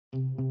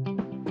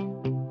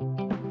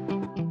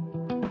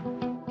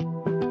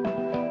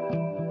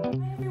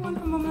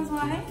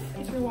July,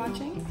 if you're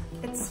watching.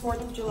 It's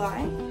 4th of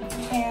July,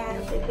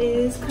 and it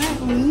is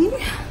currently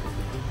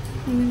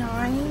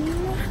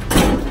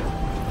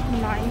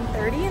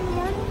 9:30 in the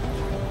morning,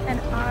 and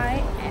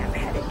I am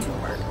headed to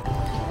work.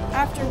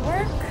 After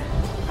work,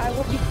 I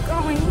will be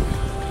going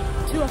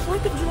to a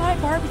 4th of July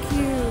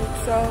barbecue,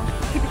 so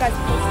keep you guys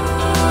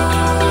posted.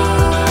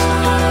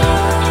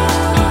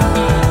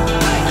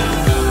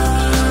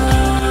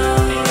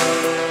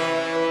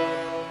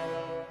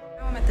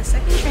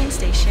 Second train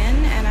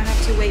station, and I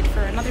have to wait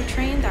for another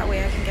train, that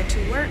way I can get to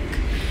work.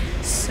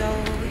 So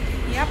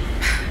yep,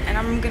 and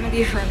I'm gonna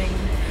be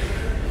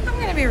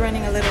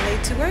running a little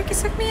late to work. It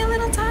took me a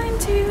little time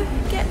to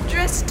get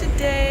dressed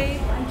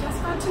today. I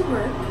just got to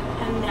work,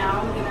 and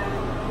now I'm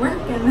gonna work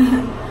and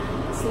then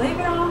slave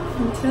it off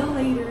until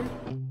later.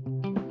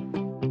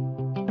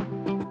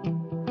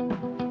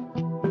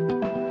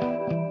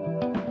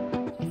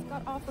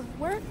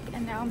 Work,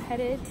 and now I'm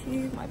headed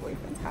to my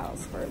boyfriend's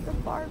house for the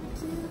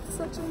barbecue. It's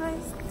such a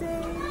nice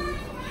day.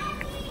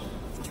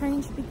 The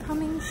train should be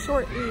coming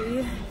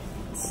shortly.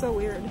 It's so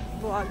weird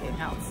vlogging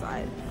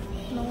outside.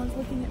 No one's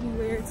looking at me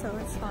weird, so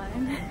it's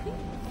fine.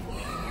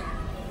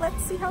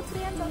 Let's see how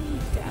today ends up.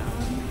 Down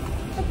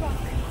the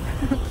block.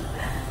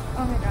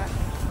 Oh my god.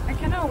 I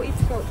cannot wait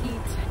to go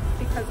eat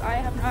because I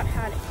have not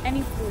had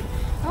any food.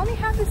 I only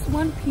had this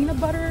one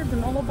peanut butter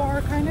granola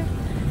bar kind of.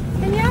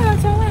 And yeah,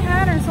 that's all I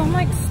had, so I'm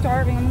like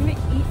starving. I'm gonna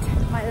eat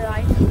my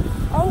life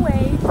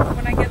away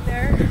when I get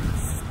there,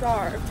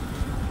 starved.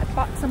 I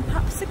bought some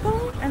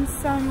popsicle and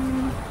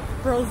some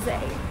rosé.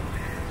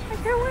 I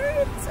can't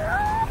wait.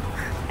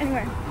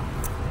 Anyway,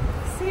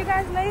 see you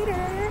guys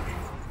later.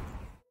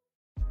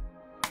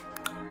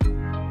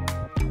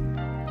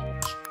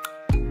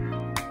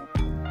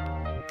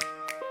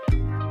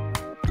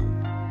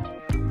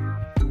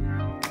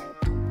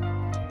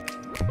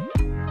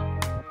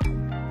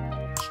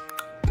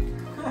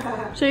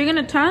 So you're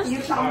gonna test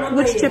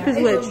which chip is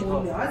which?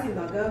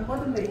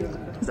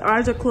 His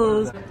eyes are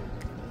closed.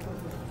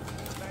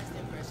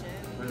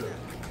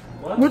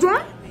 Which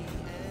one?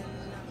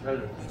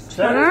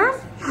 Cheddar?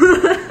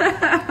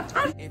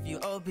 If you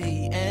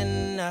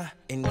OPN,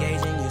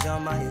 engaging you's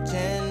on my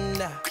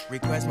agenda.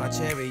 Request my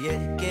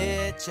chariot,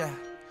 get ya.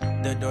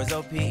 The door's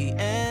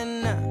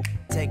OPN.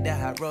 Take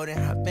that hot road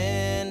and hop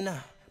in.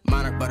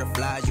 Monarch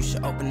butterflies, you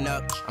should open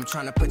up. I'm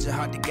trying to put your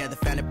heart together,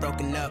 found it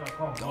broken up.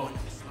 Going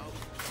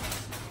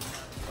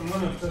I'm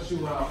gonna test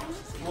you out.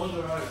 Close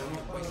your eyes.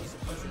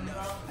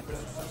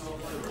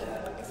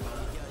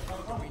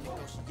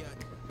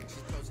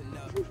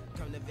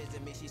 Come to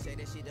visit me, she said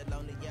that she the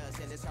loneliest,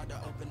 and it's hard to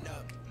open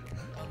up.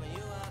 Open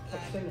you up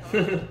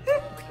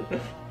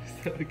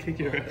like to kick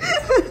your ass.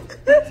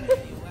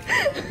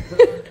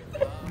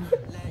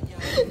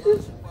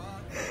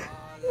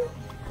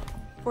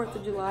 4th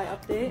of July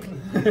update.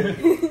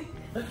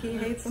 He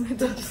hates when I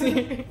touch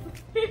me.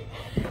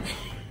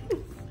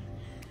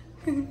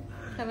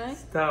 Can I?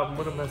 Stop, I'm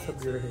gonna mess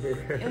up your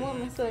hair. It won't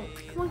mess up.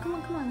 Come on.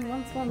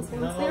 Once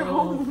they're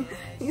home.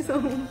 He's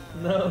home.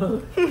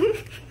 No.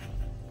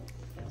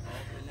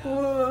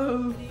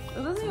 Whoa.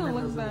 It doesn't even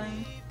look bad.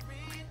 It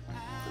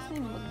doesn't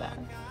even look bad.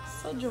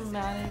 So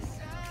dramatic.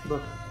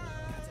 Look.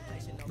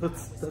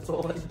 That's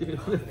all I do.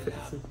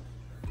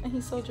 And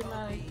he's so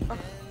dramatic.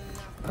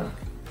 Oh.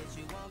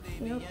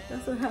 Yep,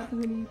 that's what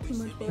happens when you eat too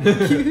much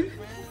barbecue.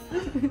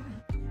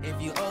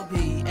 if you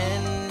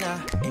OPN,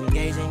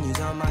 engaging you's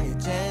on my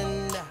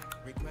agenda.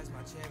 Request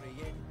my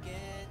chariot,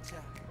 get ya.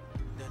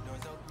 The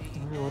door's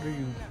OPN. What are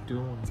you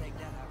doing?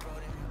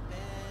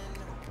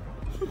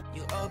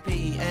 You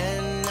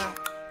OPN,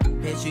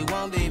 bitch, you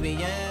won't be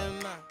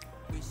BM.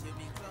 We should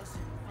be close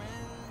and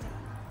friends.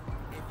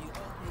 If you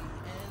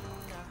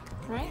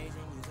OPN, right?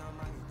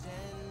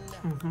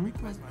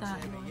 What's that?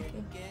 You don't like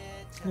it?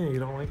 Yeah, you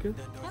don't like it? I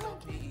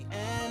like it.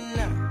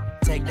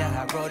 Take that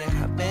hot road and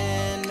hop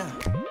in.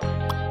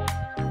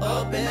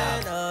 Open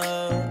up,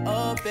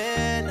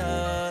 open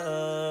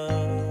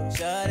up,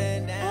 shut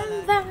it down.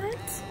 And that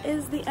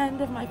is the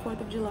end of my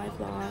 4th of July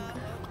vlog.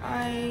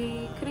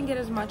 I couldn't get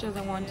as much as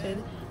I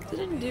wanted.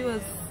 Didn't do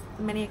as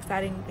many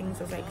exciting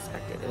things as I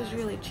expected. It was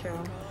really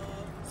chill.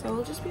 So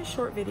it'll just be a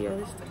short video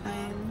this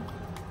time.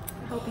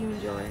 I hope you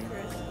enjoy.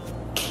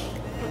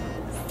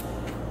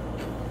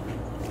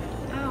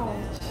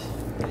 Ouch.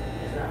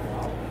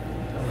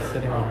 I'm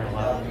sitting on my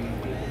lap.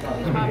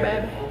 My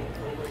bad.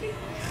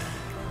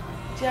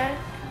 Jack,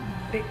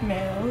 big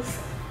nails.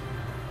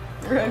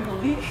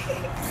 Ugly.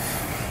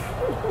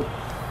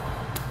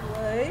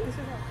 What?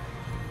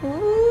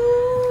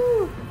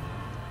 Ooh.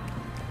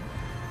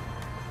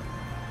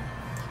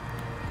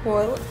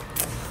 What?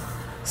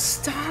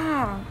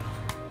 Stop.